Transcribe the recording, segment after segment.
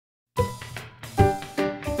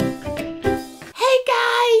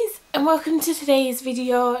welcome to today's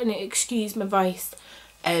video, and excuse my voice,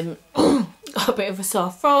 got a bit of a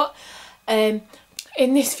sore throat. In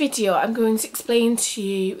this video I'm going to explain to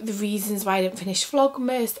you the reasons why I didn't finish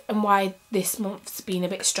Vlogmas and why this month's been a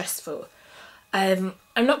bit stressful. I'm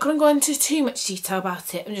not going to go into too much detail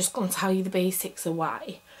about it, I'm just going to tell you the basics of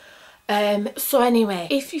why. So anyway,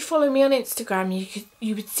 if you follow me on Instagram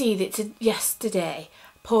you would see that yesterday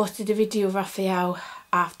I posted a video of Raphael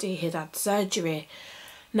after he had surgery.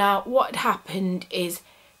 Now what had happened is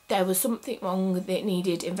there was something wrong that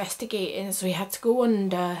needed investigating, so he had to go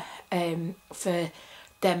under for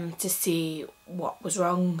them to see what was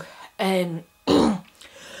wrong.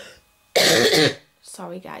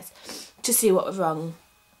 Sorry guys, to see what was wrong.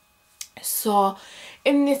 So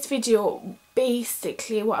in this video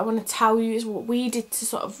basically what I want to tell you is what we did to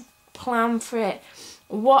sort of plan for it,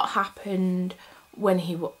 what happened when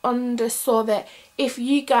he was under, so that if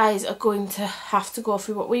you guys are going to have to go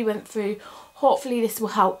through what we went through, hopefully this will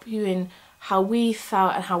help you in how we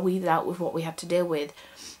felt and how we dealt with what we had to deal with.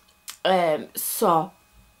 So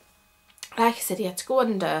like I said, he had to go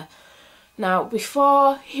under. Now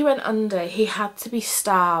before he went under he had to be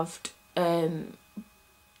starved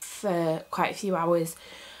for quite a few hours.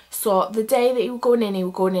 So the day that he was going in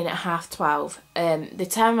at 12:30. They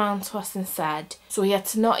turned around to us and said, so he had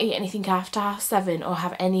to not eat anything after 7:30 or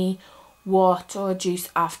have any water or juice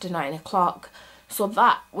after 9 o'clock. So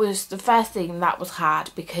that was the first thing that was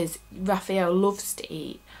hard, because Raphael loves to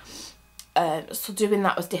eat. So doing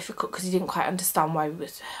that was difficult because he didn't quite understand why we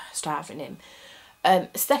was starving him.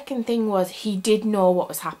 Second thing was he did know what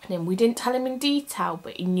was happening. We didn't tell him in detail,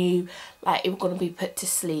 but he knew like he was going to be put to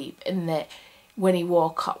sleep and that when he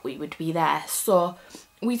woke up we would be there. So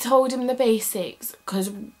we told him the basics because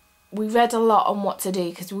we read a lot on what to do,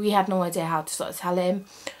 because we had no idea how to sort of tell him.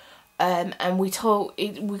 And we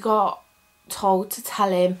got told to tell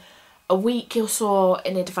him a week or so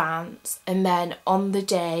in advance, and then on the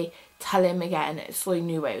day tell him again so he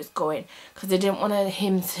knew where he was going, because I didn't want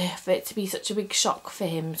for it to be such a big shock for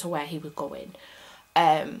him to where he was going.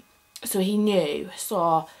 So he knew,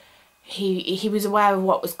 so he was aware of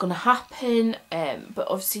what was going to happen, but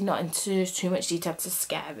obviously not into too much detail to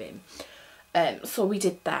scare him. So we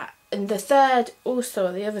did that. And the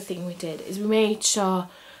other thing we did is we made sure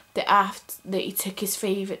that after that he took his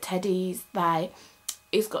favourite teddies. Like,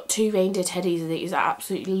 he's got 2 reindeer teddies that he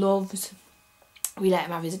absolutely loves. We let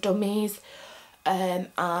him have his dummies,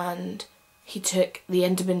 and he took the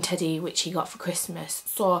Enderman teddy which he got for Christmas.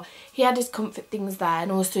 So he had his comfort things there,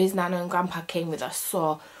 and also his nana and grandpa came with us,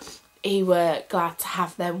 so he were glad to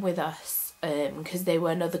have them with us, because they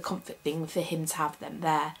were another comfort thing for him to have them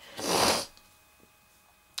there.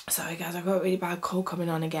 Sorry guys, I've got a really bad cold coming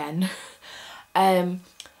on again.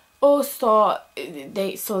 Also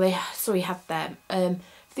we had them.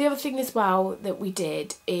 The other thing as well that we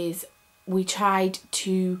did is we tried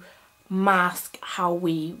to mask how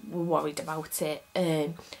we were worried about it.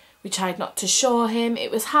 We tried not to show him.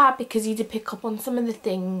 It was hard because he did pick up on some of the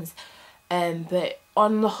things, but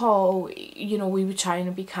on the whole, you know, we were trying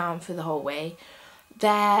to be calm for the whole way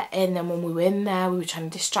there. And then when we were in there we were trying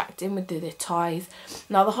to distract him with the toys.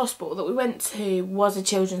 Now the hospital that we went to was a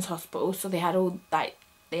children's hospital, so they had all like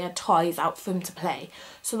they had toys out for him to play,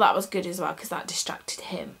 so that was good as well because that distracted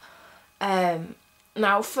him.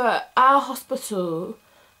 Now for our hospital,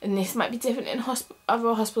 and this might be different in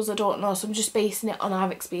other hospitals, I don't know, so I'm just basing it on our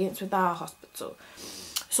experience with our hospital.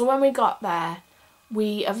 So when we got there,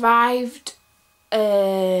 we arrived,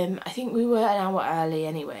 I think we were an hour early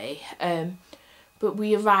anyway, but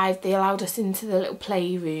we arrived, they allowed us into the little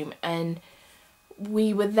playroom, and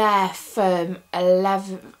we were there from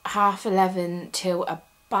 11:30 till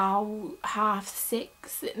about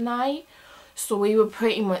 6:30 at night. So we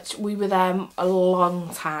were there a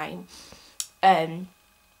long time.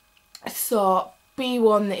 So be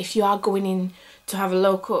warned that if you are going in to have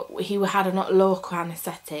he had a local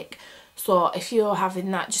anaesthetic, so if you're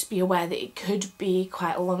having that, just be aware that it could be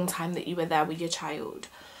quite a long time that you were there with your child.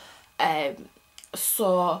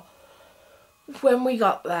 So when we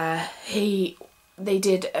got there, they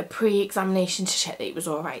did a pre-examination to check that it was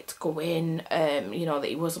alright to go in, you know, that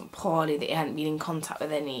he wasn't poorly, that he hadn't been in contact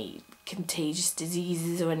with any contagious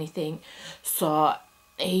diseases or anything. So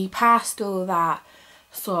he passed all that.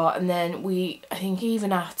 So, and then I think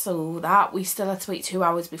even after all that, we still had to wait 2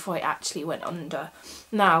 hours before he actually went under.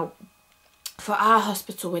 Now, for our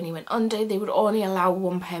hospital, when he went under, they would only allow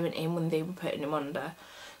one parent in when they were putting him under.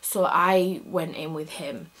 So I went in with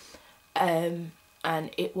him, and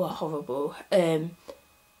it was horrible. To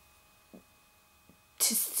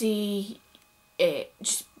see it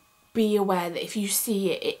just be aware that if you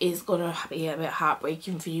see it, it is going to be a bit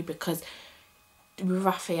heartbreaking for you, because with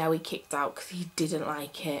Raphael, he kicked out because he didn't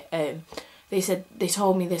like it. They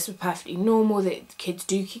told me this was perfectly normal, that kids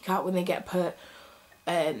do kick out when they get put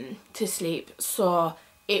to sleep. So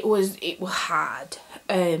it was hard.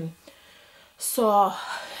 So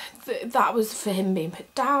that was for him being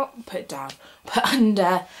put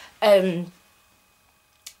under.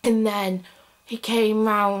 And then he came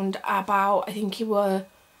round about, I think he were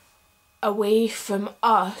away from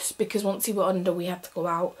us, because once he were under we had to go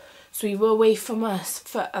out. So we were away from us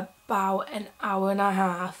for about an hour and a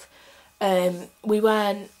half. We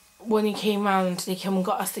weren't, when he came round, they came and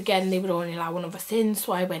got us again, they would only allow one of us in,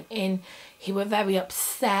 so I went in. He was very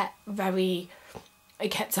upset, he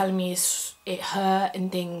kept telling me it hurt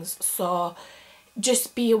and things. So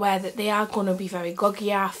just be aware that they are going to be very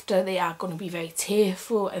goggy after, they are going to be very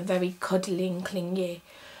tearful and very cuddly and clingy.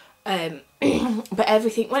 But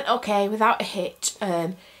everything went okay without a hitch.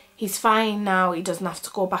 He's fine now, he doesn't have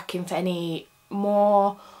to go back in for any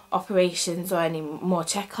more operations or any more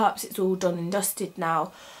checkups. It's all done and dusted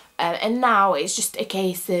now. And now it's just a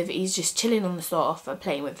case of he's just chilling on the sofa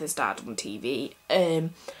playing with his dad on TV.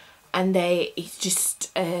 And he's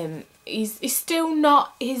just, he's still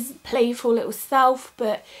not his playful little self,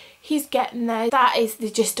 but he's getting there. That is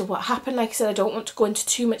the gist of what happened. Like I said, I don't want to go into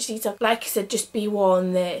too much detail. Like I said, just be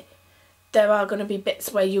warned that there are going to be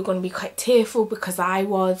bits where you're going to be quite tearful, because I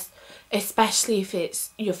was, especially if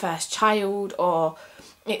it's your first child or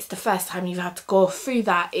it's the first time you've had to go through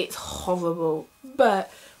that. It's horrible, but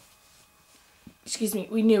excuse me,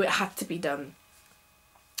 we knew it had to be done.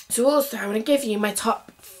 So also I want to give you my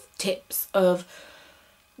top tips of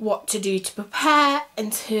what to do to prepare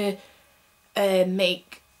and to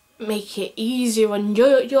make it easier on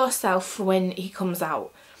yourself for when he comes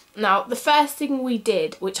out. Now, the first thing we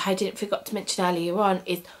did, which I didn't forget to mention earlier on,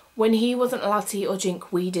 is when he wasn't allowed to eat or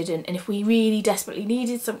drink, we didn't. And if we really desperately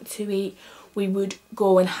needed something to eat, we would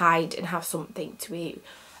go and hide and have something to eat.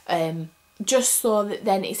 Just so that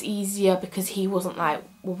then it's easier, because he wasn't like,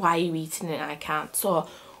 well, why are you eating it and I can't? So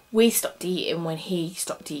we stopped eating when he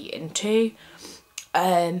stopped eating too.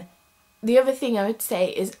 The other thing I would say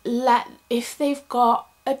is, if they've got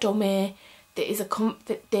a dummy that is a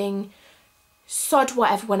comfort thing, sod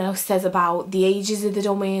what everyone else says about the ages of the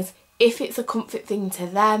dummies. If it's a comfort thing to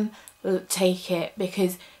them, take it,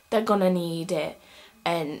 because they're gonna need it.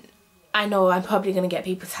 And I know I'm probably gonna get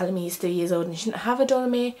people telling me he's 3 years old and he shouldn't have a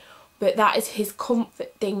dummy, but that is his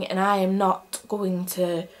comfort thing, and I am not going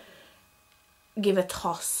to give a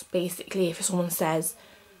toss, basically, if someone says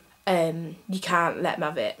you can't let him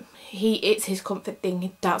have it. It's his comfort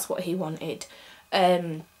thing, that's what he wanted.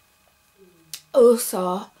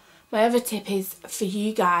 Also, my other tip is for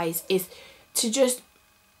you guys is to just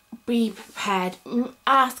be prepared.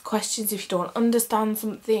 Ask questions if you don't understand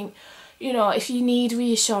something. You know, if you need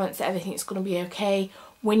reassurance that everything's going to be okay,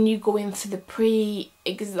 when you go in for the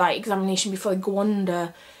examination before you go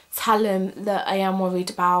under, tell them that I am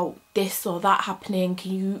worried about this or that happening.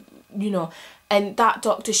 Can you know, and that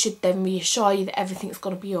doctor should then reassure you that everything's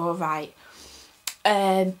going to be alright.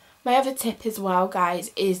 My other tip as well,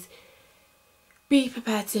 guys, is be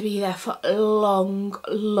prepared to be there for a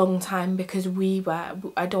long time, because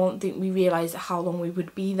I don't think we realised how long we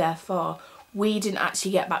would be there for. We didn't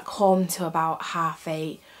actually get back home till about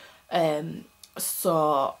 8:30.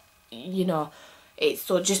 So, you know,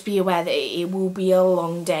 so just be aware that it will be a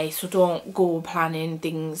long day, so don't go planning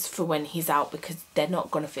things for when he's out, because they're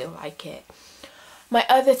not going to feel like it. My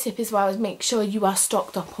other tip as well is make sure you are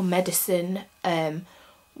stocked up on medicine.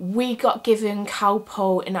 We got given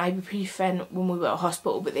Calpol and ibuprofen when we were at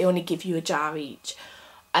hospital, but they only give you a jar each.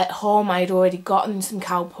 At home I'd already gotten some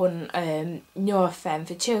Calpol and Nurofen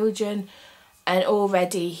for children, and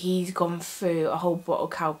already he's gone through a whole bottle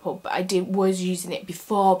of Calpol, but I was using it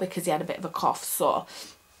before because he had a bit of a cough. So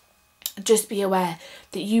just be aware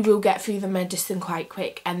that you will get through the medicine quite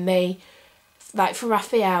quick, and they, like for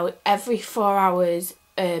Raphael, every 4 hours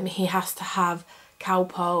he has to have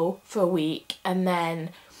Calpol for a week, and then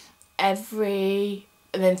 3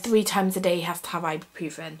 times a day he has to have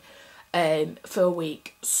ibuprofen for a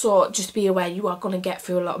week. So just be aware you are going to get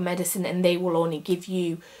through a lot of medicine, and they will only give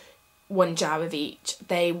you 1 jar of each.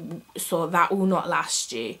 So that will not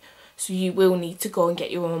last you, so you will need to go and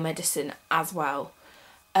get your own medicine as well.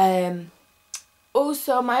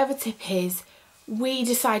 Also, my other tip is, we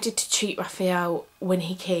decided to treat Raphael when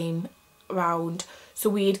he came round, so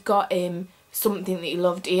we had got him something that he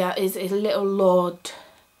loved. He is a little Lord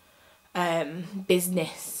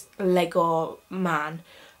business Lego man,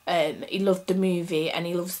 He loved the movie and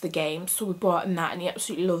he loves the game, so we bought him that and he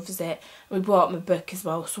absolutely loves it. And we bought him a book as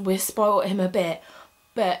well, so we spoiled him a bit.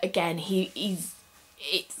 But again, it's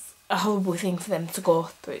a horrible thing for them to go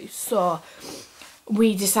through. So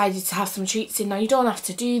we decided to have some treats in. Now, you don't have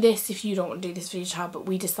to do this if you don't want to do this for your child, but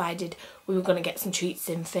we decided we were going to get some treats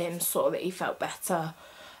in for him so that he felt better.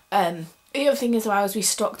 The other thing as well is we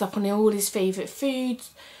stocked up on all his favourite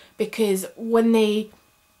foods, because when they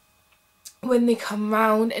come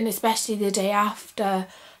round, and especially the day after,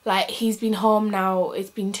 like, he's been home now, it's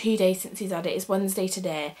been 2 days since he's had it, it's Wednesday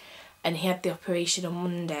today, and he had the operation on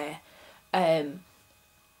Monday.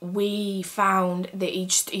 We found that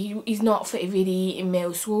he's not really eating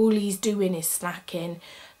meals, so all he's doing is snacking.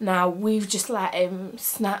 Now, we've just let him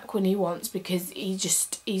snack when he wants, because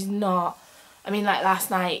he's not, I mean, like last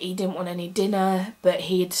night he didn't want any dinner, but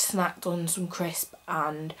he had snacked on some crisp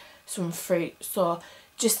and some fruit. So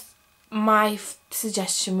just my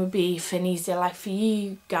suggestion would be, for an easier life for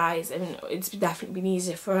you guys, I mean, it's definitely been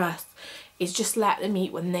easier for us, is just let them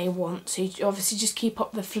eat when they want to. Obviously just keep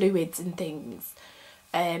up the fluids and things.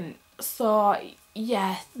 So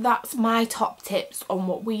yeah, that's my top tips on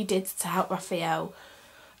what we did to help Raphael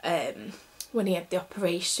when he had the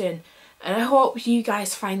operation. And I hope you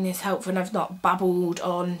guys find this helpful and I've not babbled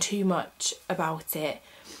on too much about it.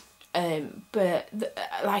 But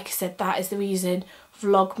like I said, that is the reason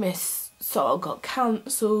Vlogmas sort of got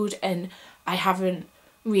cancelled, and I haven't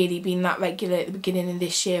really been that regular at the beginning of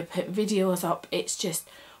this year putting videos up. It's just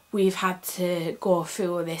we've had to go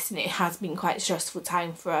through all this, and it has been quite a stressful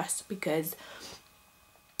time for us, because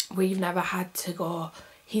we've never had to go,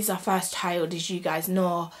 he's our first child, as you guys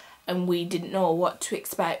know, and we didn't know what to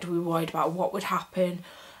expect. We were worried about what would happen,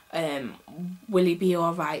 will he be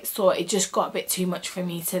alright? So it just got a bit too much for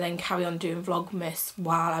me to then carry on doing Vlogmas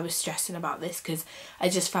while I was stressing about this, because I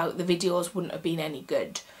just felt the videos wouldn't have been any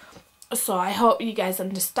good. So I hope you guys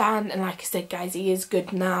understand, and like I said guys, he is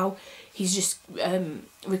good now. He's just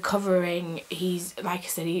recovering. He's, like I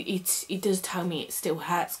said, he does tell me it still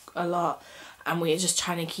hurts a lot, and we're just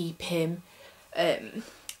trying to keep him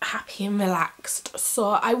happy and relaxed. So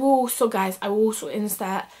I will also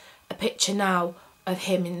insert a picture now of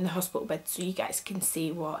him in the hospital bed, so you guys can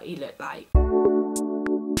see what he looked like.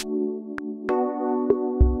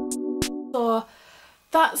 So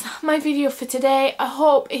that's my video for today. I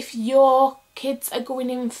hope if your kids are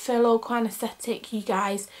going in for local anaesthetic, you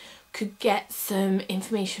guys could get some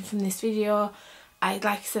information from this video. Like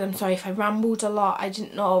I said, I'm sorry if I rambled a lot. I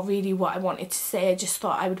didn't know really what I wanted to say. I just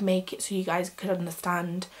thought I would make it so you guys could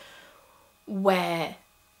understand why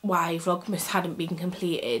Vlogmas hadn't been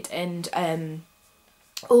completed, and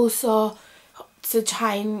also to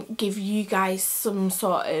try and give you guys some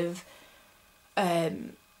sort of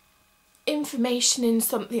information and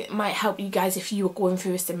something that might help you guys if you were going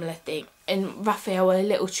through a similar thing. And Raphael, a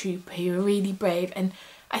little trooper, he was really brave, and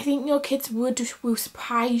I think your kids will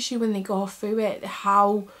surprise you when they go through it,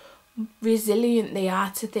 how resilient they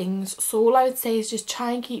are to things. So all I would say is just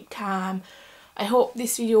try and keep calm. I hope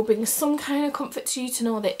this video brings some kind of comfort to you to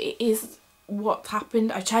know that it is what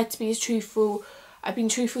happened. I tried to be as truthful. I've been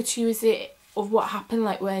truthful to you as it of what happened,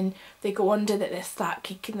 like when they go under, that they start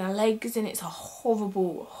kicking their legs, and it's a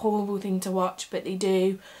horrible thing to watch, but they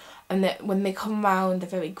do. And that when they come round, they're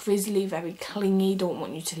very grisly, very clingy, don't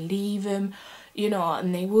want you to leave them, you know,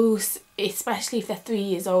 and they will, especially if they're 3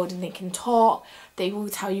 years old and they can talk, they will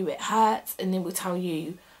tell you it hurts, and they will tell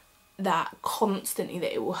you that constantly,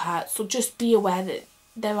 that it will hurt. So just be aware that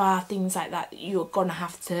there are things like that you're gonna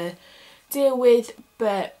have to deal with,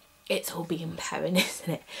 but it's all being parent,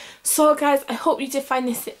 isn't it? So guys, I hope you did find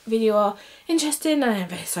this video interesting, and I'm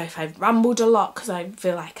very sorry if I've rambled a lot, because I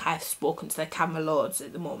feel like I've spoken to the camera loads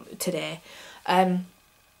at the moment today.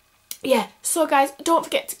 Yeah, so guys, don't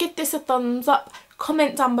forget to give this a thumbs up,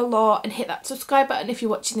 comment down below, and hit that subscribe button if you're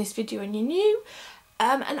watching this video and you're new.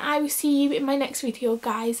 And I will see you in my next video,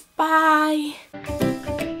 guys. Bye!